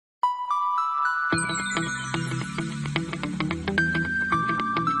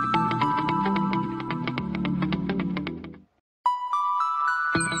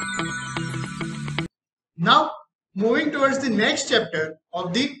moving towards the next chapter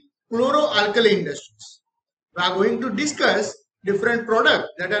of the chloroalkali industries. We are going to discuss different products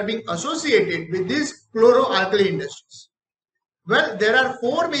that are being associated with these chloroalkali industries. Well, there are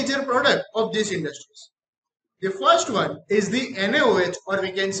four major products of these industries. The first one is the NaOH, or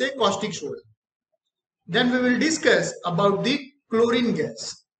we can say caustic soda. Then we will discuss about the chlorine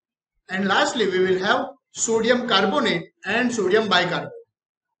gas. And lastly, we will have sodium carbonate and sodium bicarbonate.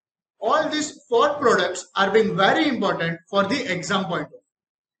 All these four products are being very important for the exam point of view.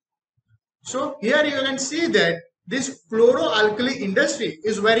 So here you can see that this chloroalkali industry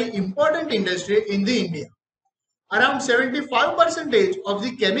is very important industry in the India. Around 75% of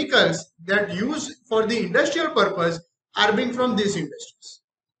the chemicals that used for the industrial purpose are being from these industries.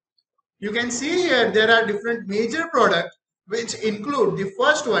 You can see here there are different major products which include the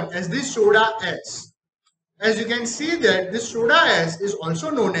first one as the soda ash. As you can see that this soda ash is also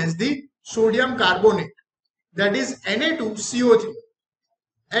known as the sodium carbonate, that is Na2CO3.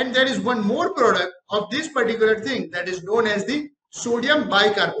 And there is one more product of this particular thing that is known as the sodium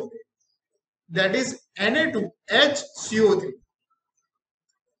bicarbonate, that is Na2HCO3.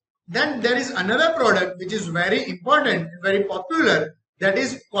 Then there is another product which is very important and very popular, that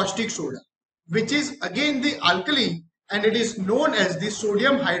is caustic soda, which is again the alkali and it is known as the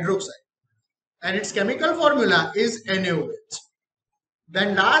sodium hydroxide, and its chemical formula is NaOH.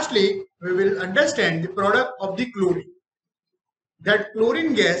 Then lastly, we will understand the product of the chlorine. That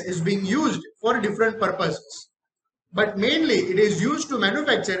chlorine gas is being used for different purposes, but mainly it is used to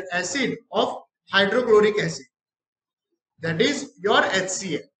manufacture acid of hydrochloric acid, that is your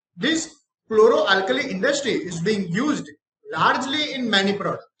HCl. This chloroalkali industry is being used largely in many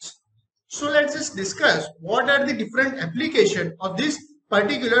products. So let's just discuss what are the different applications of this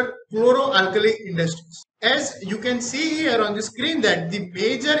particular chloroalkali industries. As you can see here on the screen that the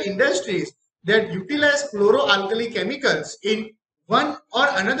major industries that utilize chloroalkali chemicals in one or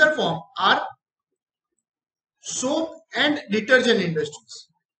another form are soap and detergent industries.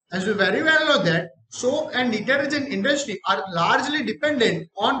 As we very well know that soap and detergent industry are largely dependent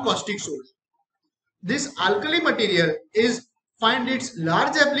on caustic soda. This alkali material find its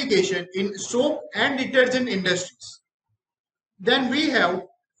large application in soap and detergent industries. Then we have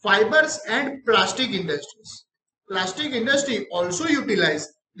fibers and plastic industries. Plastic industry also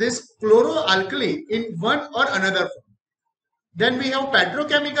utilize this chloroalkali in one or another form. Then we have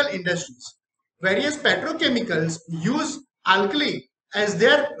petrochemical industries. Various petrochemicals use alkali as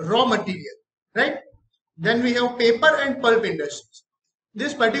their raw material, right? Then we have paper and pulp industries.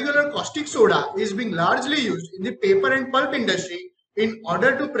 This particular caustic soda is being largely used in the paper and pulp industry in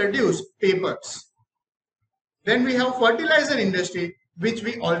order to produce papers. Then we have fertilizer industry, which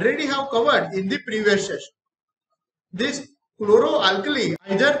we already have covered in the previous session. This chloroalkali,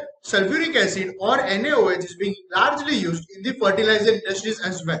 either sulfuric acid or NaOH, is being largely used in the fertilizer industries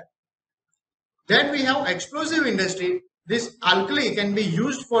as well. Then we have explosive industry. This alkali can be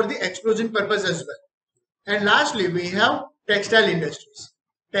used for the explosion purpose as well. And lastly, we have textile industries.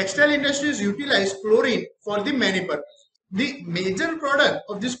 Textile industries utilize chlorine for the many purposes. The major product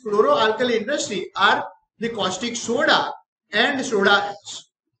of this chloroalkali industry are the caustic soda and soda ash.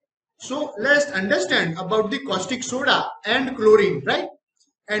 So let's understand about the caustic soda and chlorine, right?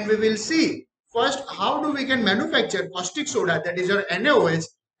 And we will see first how do we can manufacture caustic soda, that is your NaOH,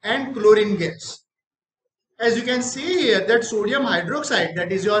 and chlorine gas. As you can see here that sodium hydroxide,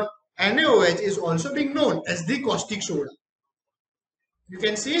 that is your NaOH, is also being known as the caustic soda. You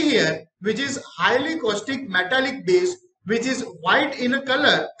can see here which is highly caustic metallic base, which is white in a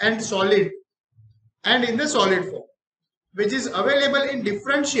color and solid and in the solid form, which is available in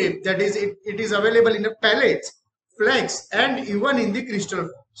different shape, that is it is available in a pellets, flakes and even in the crystal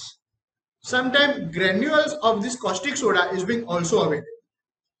forms. Sometimes granules of this caustic soda is being also available,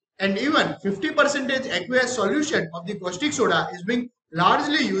 and even 50% aqueous solution of the caustic soda is being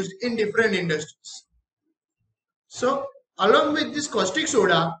largely used in different industries. So along with this caustic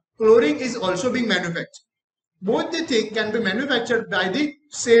soda, chlorine is also being manufactured. Both the things can be manufactured by the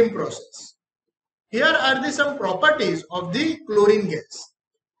same process. Here are some properties of the chlorine gas.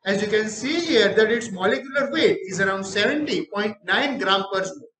 As you can see here that its molecular weight is around 70.9 gram per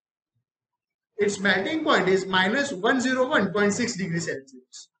mole. Its melting point is minus 101.6 degrees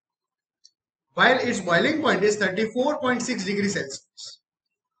Celsius, while its boiling point is 34.6 degrees Celsius.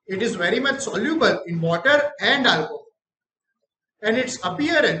 It is very much soluble in water and alcohol, and its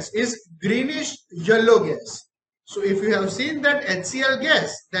appearance is greenish yellow gas. So if you have seen that HCl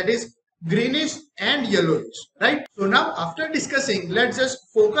gas, that is greenish and yellowish, right? So now after discussing, let's just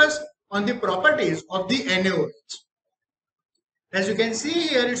focus on the properties of the NaOH. As you can see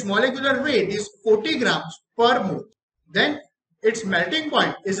here, its molecular weight is 40 grams per mole. Then its melting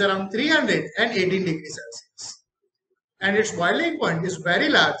point is around 318 degrees Celsius. And its boiling point is very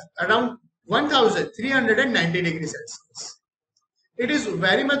large, around 1390 degrees Celsius. It is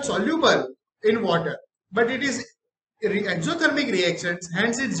very much soluble in water, but it is exothermic reactions,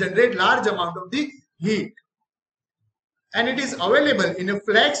 hence it generates large amount of the heat. And it is available in a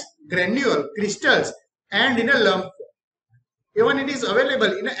flakes, granule, crystals and in a lump form. Even it is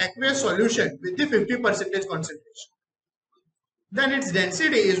available in an aqueous solution with the 50% concentration. Then its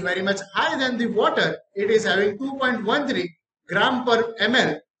density is very much higher than the water. It is having 2.13 gram per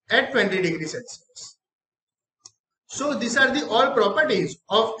ml at 20 degrees Celsius. So these are the all properties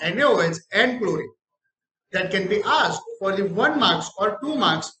of NaOH and chlorine that can be asked for the 1 marks or 2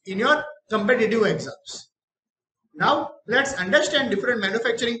 marks in your competitive exams. Now let's understand different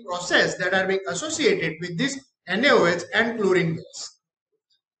manufacturing process that are being associated with this NaOH and chlorine gas.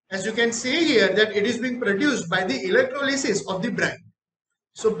 As you can see here that it is being produced by the electrolysis of the brine.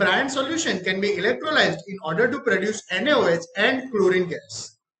 So brine solution can be electrolyzed in order to produce NaOH and chlorine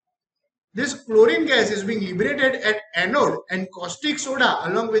gas. This chlorine gas is being liberated at anode and caustic soda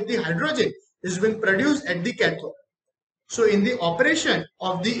along with the hydrogen is being produced at the cathode. So in the operation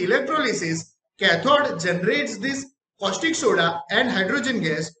of the electrolysis, cathode generates this caustic soda and hydrogen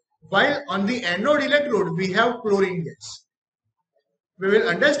gas, while on the anode electrode we have chlorine gas. We will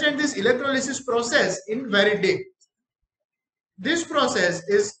understand this electrolysis process in very depth. This process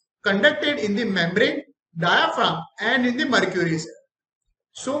is conducted in the membrane, diaphragm and in the mercury cell.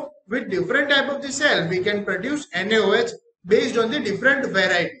 So with different type of the cell we can produce NaOH based on the different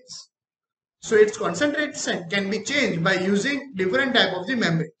varieties. So its concentration can be changed by using different type of the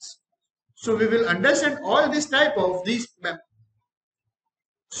membranes. So we will understand all this type of these membranes.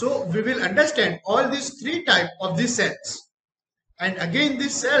 So we will understand all these 3 type of the cells. And again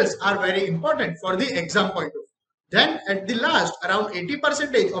these cells are very important for the exam point of view. Then at the last around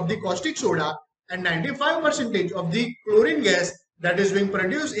 80% of the caustic soda and 95% of the chlorine gas that is being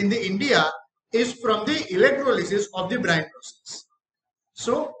produced in the India is from the electrolysis of the brine process.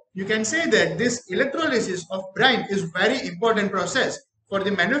 So you can say that this electrolysis of brine is very important process for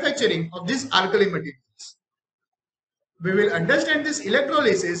the manufacturing of these alkali materials. We will understand this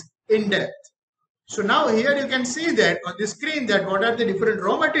electrolysis in depth. So now here you can see that on the screen that what are the different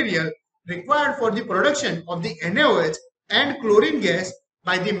raw material required for the production of the NaOH and chlorine gas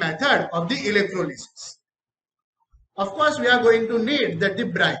by the method of the electrolysis. Of course, we are going to need that the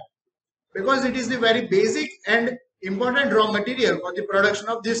brine because it is the very basic and important raw material for the production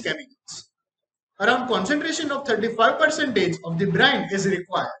of these chemicals. Around concentration of 35% of the brine is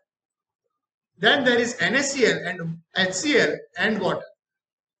required. Then there is NaCl and HCl and water.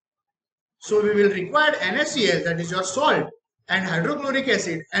 So we will require NaCl, that is your salt, and hydrochloric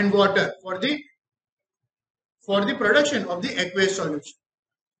acid and water for the production of the aqueous solution.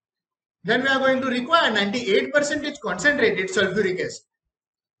 Then we are going to require 98% concentrated sulfuric acid.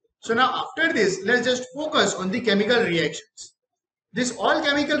 So now after this, let's just focus on the chemical reactions. These all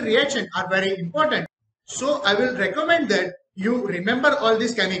chemical reactions are very important. So I will recommend that you remember all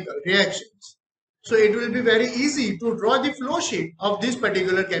these chemical reactions. So it will be very easy to draw the flow sheet of this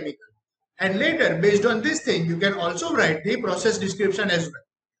particular chemical. And later, based on this thing, you can also write the process description as well.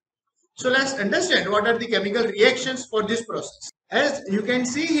 So let's understand what are the chemical reactions for this process. As you can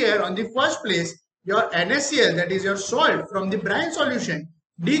see here on the first place, your NaCl, that is your salt from the brine solution,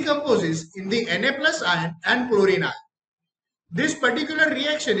 decomposes in the Na plus ion and chlorine ion. This particular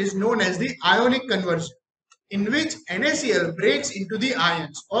reaction is known as the ionic conversion, in which NaCl breaks into the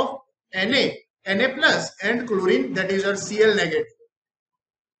ions of Na, Na plus and chlorine, that is your Cl negative.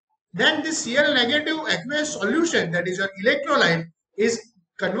 Then this Cl negative aqueous solution, that is your electrolyte, is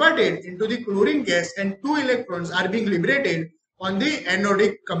converted into the chlorine gas and 2 electrons are being liberated on the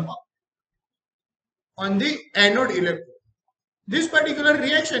anodic compound, on the anode electrode. This particular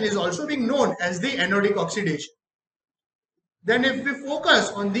reaction is also being known as the anodic oxidation. Then if we focus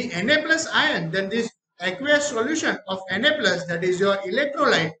on the Na plus ion, then this aqueous solution of Na plus, that is your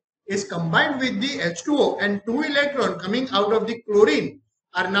electrolyte, is combined with the H2O and 2 electrons coming out of the chlorine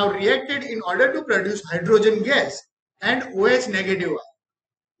are now reacted in order to produce hydrogen gas and OH negative ion.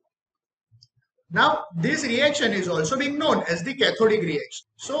 Now this reaction is also being known as the cathodic reaction.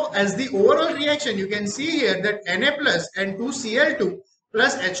 So as the overall reaction, you can see here that Na plus and 2Cl2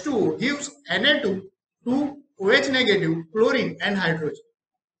 plus H2O gives Na2, 2 OH negative, chlorine and hydrogen.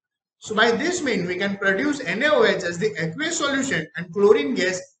 So by this means we can produce NaOH as the aqueous solution and chlorine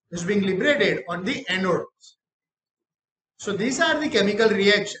gas is being liberated on the anode. So these are the chemical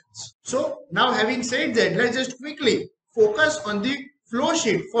reactions. So now having said that, let's just quickly focus on the flow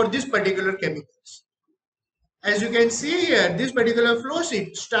sheet for this particular chemicals. As you can see here, this particular flow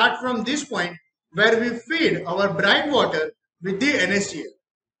sheet starts from this point where we feed our brine water with the NaCl.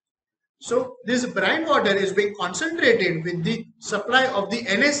 So this brine water is being concentrated with the supply of the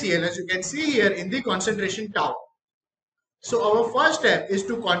NaCl, as you can see here in the concentration tau. So our first step is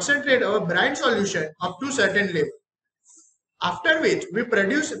to concentrate our brine solution up to certain level. After which we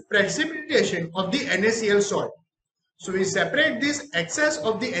produce precipitation of the NaCl salt. So we separate this excess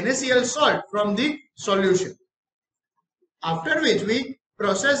of the NaCl salt from the solution. After which we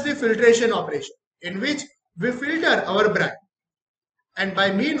process the filtration operation, in which we filter our brine. And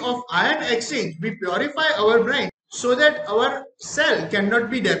by means of ion exchange, we purify our brine so that our cell cannot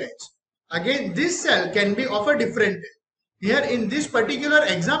be damaged. Again, this cell can be of a different type. Here in this particular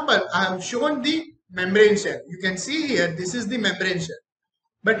example, I have shown the membrane cell. You can see here, this is the membrane cell.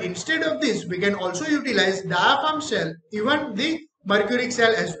 But instead of this, we can also utilize diaphragm cell, even the mercuric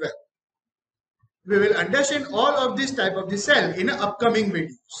cell as well. We will understand all of this type of the cell in upcoming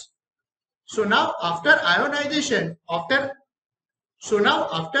videos. So now after ionization, after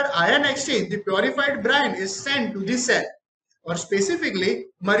ion exchange, the purified brine is sent to the cell, or specifically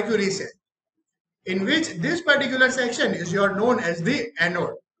mercury cell, in which this particular section is known as the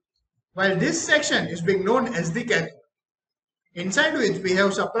anode, while this section is being known as the cathode, inside which we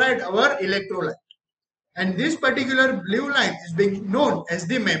have supplied our electrolyte, and this particular blue line is being known as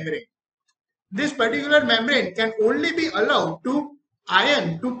the membrane. This particular membrane can only be allowed to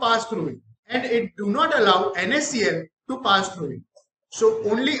ion to pass through it, and it do not allow NaCl to pass through it. So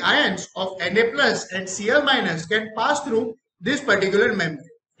only ions of Na plus and Cl minus can pass through this particular membrane,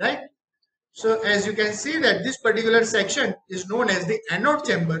 right? So as you can see that this particular section is known as the anode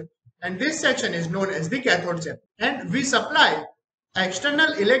chamber, and this section is known as the cathode chamber. And we supply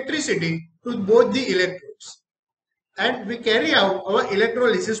external electricity to both the electrodes, and we carry out our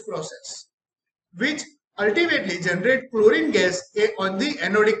electrolysis process, which ultimately generate chlorine gas on the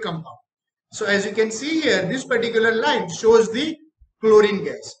anodic compound. So as you can see here, this particular line shows the chlorine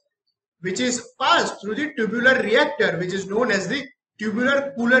gas, which is passed through the tubular reactor, which is known as the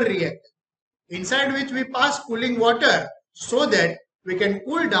tubular cooler reactor, inside which we pass cooling water so that we can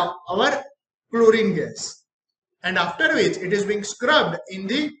cool down our chlorine gas, and after which it is being scrubbed in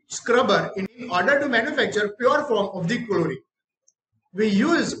the scrubber in order to manufacture pure form of the chlorine. We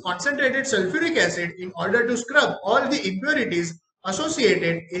use concentrated sulfuric acid in order to scrub all the impurities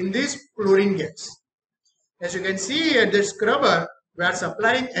associated in this chlorine gas. As you can see here, the scrubber, we are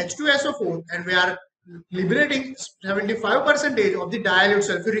supplying H2SO4 and we are liberating 75% of the dilute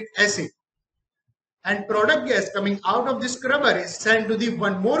sulfuric acid. And product gas coming out of the scrubber is sent to the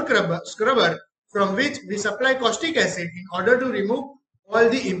one more scrubber from which we supply caustic acid in order to remove all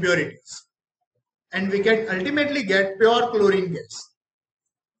the impurities. And we can ultimately get pure chlorine gas.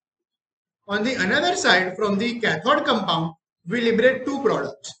 On the another side, from the cathode compound, we liberate two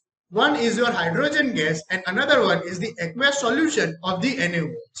products. One is your hydrogen gas and another one is the aqueous solution of the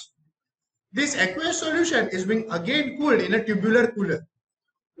NaOH. This aqueous solution is being again cooled in a tubular cooler,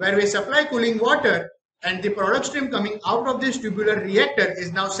 where we supply cooling water, and the product stream coming out of this tubular reactor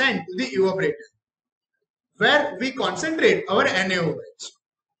is now sent to the evaporator, where we concentrate our NaOH.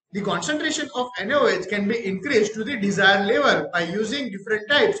 The concentration of NaOH can be increased to the desired level by using different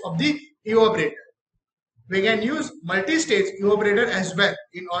types of the evaporator. We can use multi-stage evaporator as well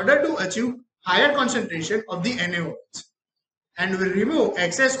in order to achieve higher concentration of the NaOH, and we remove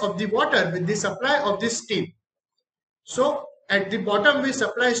excess of the water with the supply of this steam. So at the bottom we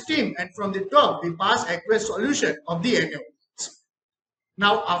supply steam, and from the top we pass aqueous solution of the NaOH.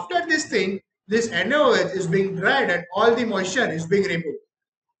 Now after this thing, this NaOH is being dried and all the moisture is being removed.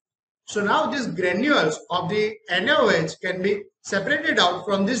 So now these granules of the NaOH can be separated out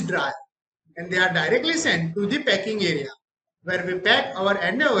from this dryer, and they are directly sent to the packing area, where we pack our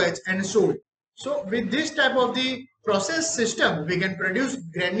NaOH and sold. So with this type of the process system, we can produce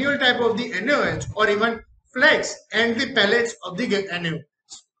granule type of the NaOH or even flakes and the pellets of the NaOH.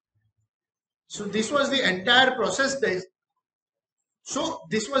 So this was the entire process. This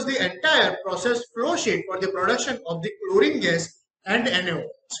was the entire process flow sheet for the production of the chlorine gas and NaOH.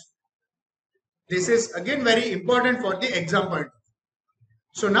 This is again very important for the exam point.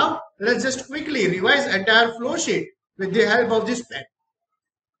 So now let's just quickly revise entire flow sheet with the help of this pen.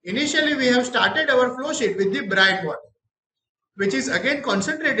 Initially we have started our flow sheet with the brine water, which is again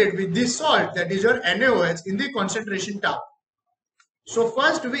concentrated with the salt, that is your NaOH, in the concentration tau. So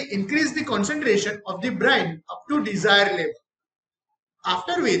first we increase the concentration of the brine up to desired level,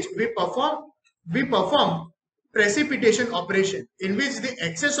 after which we perform precipitation operation, in which the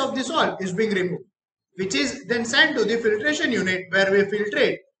excess of the salt is being removed, which is then sent to the filtration unit, where we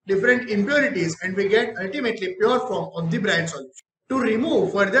filtrate different impurities and we get ultimately pure form of the brine solution. To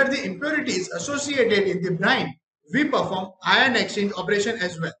remove further the impurities associated in the brine, we perform ion exchange operation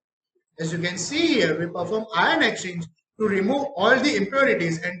as well. As you can see here, we perform ion exchange to remove all the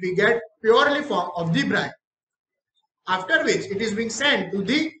impurities and we get purely form of the brine. After which it is being sent to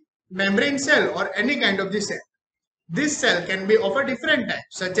the membrane cell or any kind of the cell. This cell can be of a different type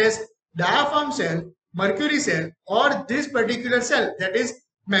such as diaphragm cell, mercury cell or this particular cell, that is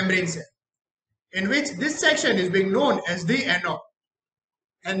membrane cell, in which this section is being known as the anode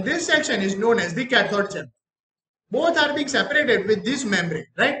and this section is known as the cathode chamber. Both are being separated with this membrane,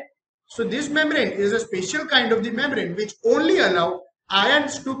 right? So this membrane is a special kind of the membrane which only allow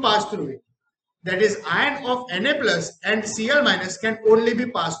ions to pass through it. That is, ion of Na plus and Cl minus can only be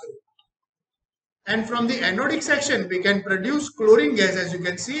passed through. And from the anodic section we can produce chlorine gas. As you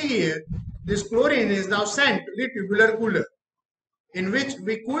can see here, this chlorine is now sent to the tubular cooler, in which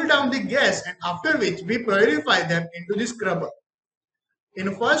we cool down the gas and after which we purify them into the scrubber.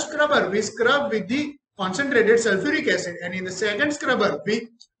 In first scrubber we scrub with the concentrated sulfuric acid and in the second scrubber we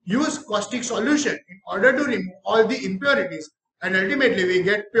use caustic solution in order to remove all the impurities and ultimately we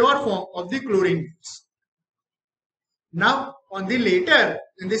get pure form of the chlorine gas. Now on the later,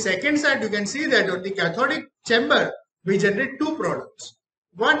 in the second side you can see that on the cathodic chamber we generate two products.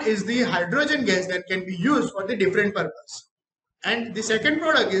 One is the hydrogen gas that can be used for the different purpose. And the second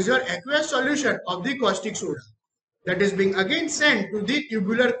product is your aqueous solution of the caustic soda that is being again sent to the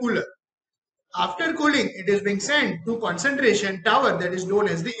tubular cooler. After cooling, it is being sent to concentration tower that is known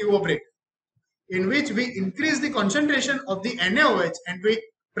as the evaporator, in which we increase the concentration of the NaOH and we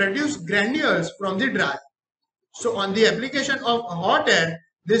produce granules from the dryer. So on the application of hot air,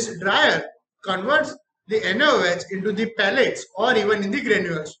 this dryer converts the NaOH into the pellets or even in the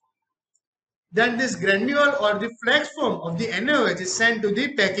granules. Then this granule or the flex form of the NaOH is sent to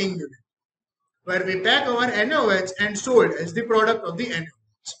the packing unit, where we pack our NaOH and sold as the product of the NaOH.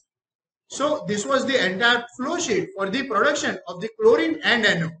 So this was the entire flow sheet for the production of the chlorine and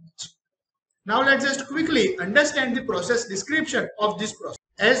NaOH. Now let's just quickly understand the process description of this process.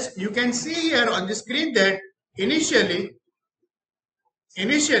 As you can see here on the screen that initially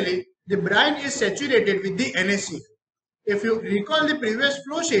the brine is saturated with the NaCl. If you recall the previous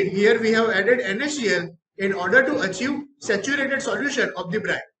flow sheet, here we have added NaCl in order to achieve saturated solution of the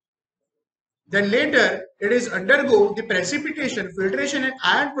brine. Then later it is undergo the precipitation, filtration and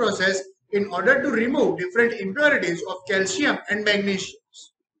ion process in order to remove different impurities of calcium and magnesium.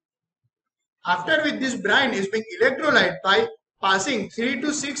 After which this brine is being electrolyzed by passing 3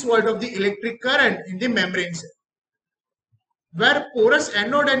 to 6 volt of the electric current in the membrane cell, where porous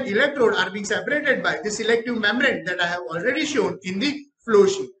anode and electrode are being separated by the selective membrane that I have already shown in the flow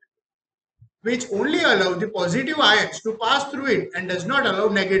sheet, which only allow the positive ions to pass through it and does not allow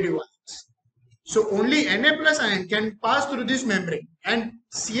negative ions. So only Na plus ion can pass through this membrane and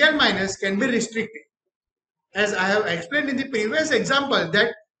Cl minus can be restricted. As I have explained in the previous example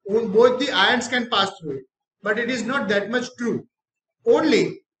that both the ions can pass through it, but it is not that much true.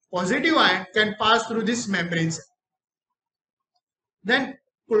 Only positive ion can pass through this membrane cell. Then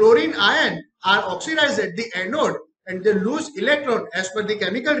chlorine ion are oxidized at the anode and they lose electron as per the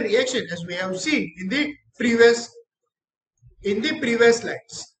chemical reaction as we have seen in the previous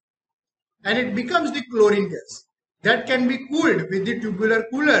slides, and it becomes the chlorine gas that can be cooled with the tubular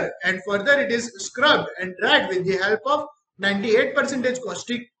cooler and further it is scrubbed and dried with the help of 98%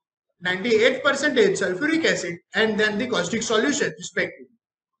 caustic, 98% sulfuric acid and then the caustic solution respectively.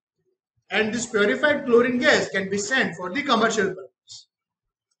 And this purified chlorine gas can be sent for the commercial purpose.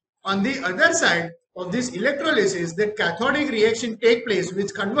 On the other side of this electrolysis, the cathodic reaction take place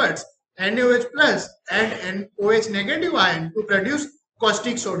which converts NaOH plus and NOH negative ion to produce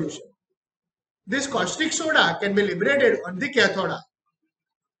caustic solution. This caustic soda can be liberated on the cathode.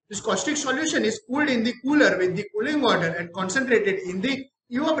 This caustic solution is cooled in the cooler with the cooling water and concentrated in the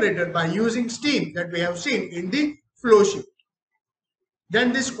evaporator by using steam that we have seen in the flow sheet.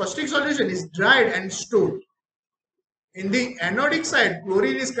 Then this caustic solution is dried and stored. In the anodic side,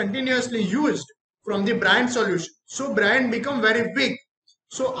 chlorine is continuously used from the brine solution. So brine become very big.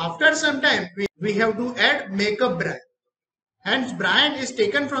 So after some time, we have to add makeup brine. Hence brine is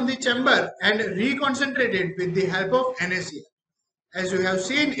taken from the chamber and reconcentrated with the help of NaCl. As you have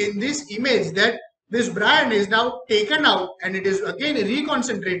seen in this image that this brine is now taken out and it is again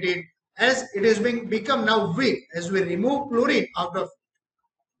reconcentrated as it is become now weak as we remove chlorine out of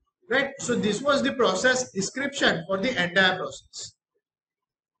it. Right? So this was the process description for the entire process.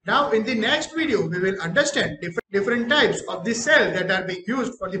 Now in the next video we will understand different types of the cell that are being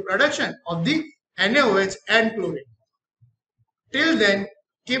used for the production of the NaOH and chlorine. Till then,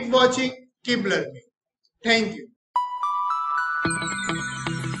 Keep watching, keep learning. Thank you.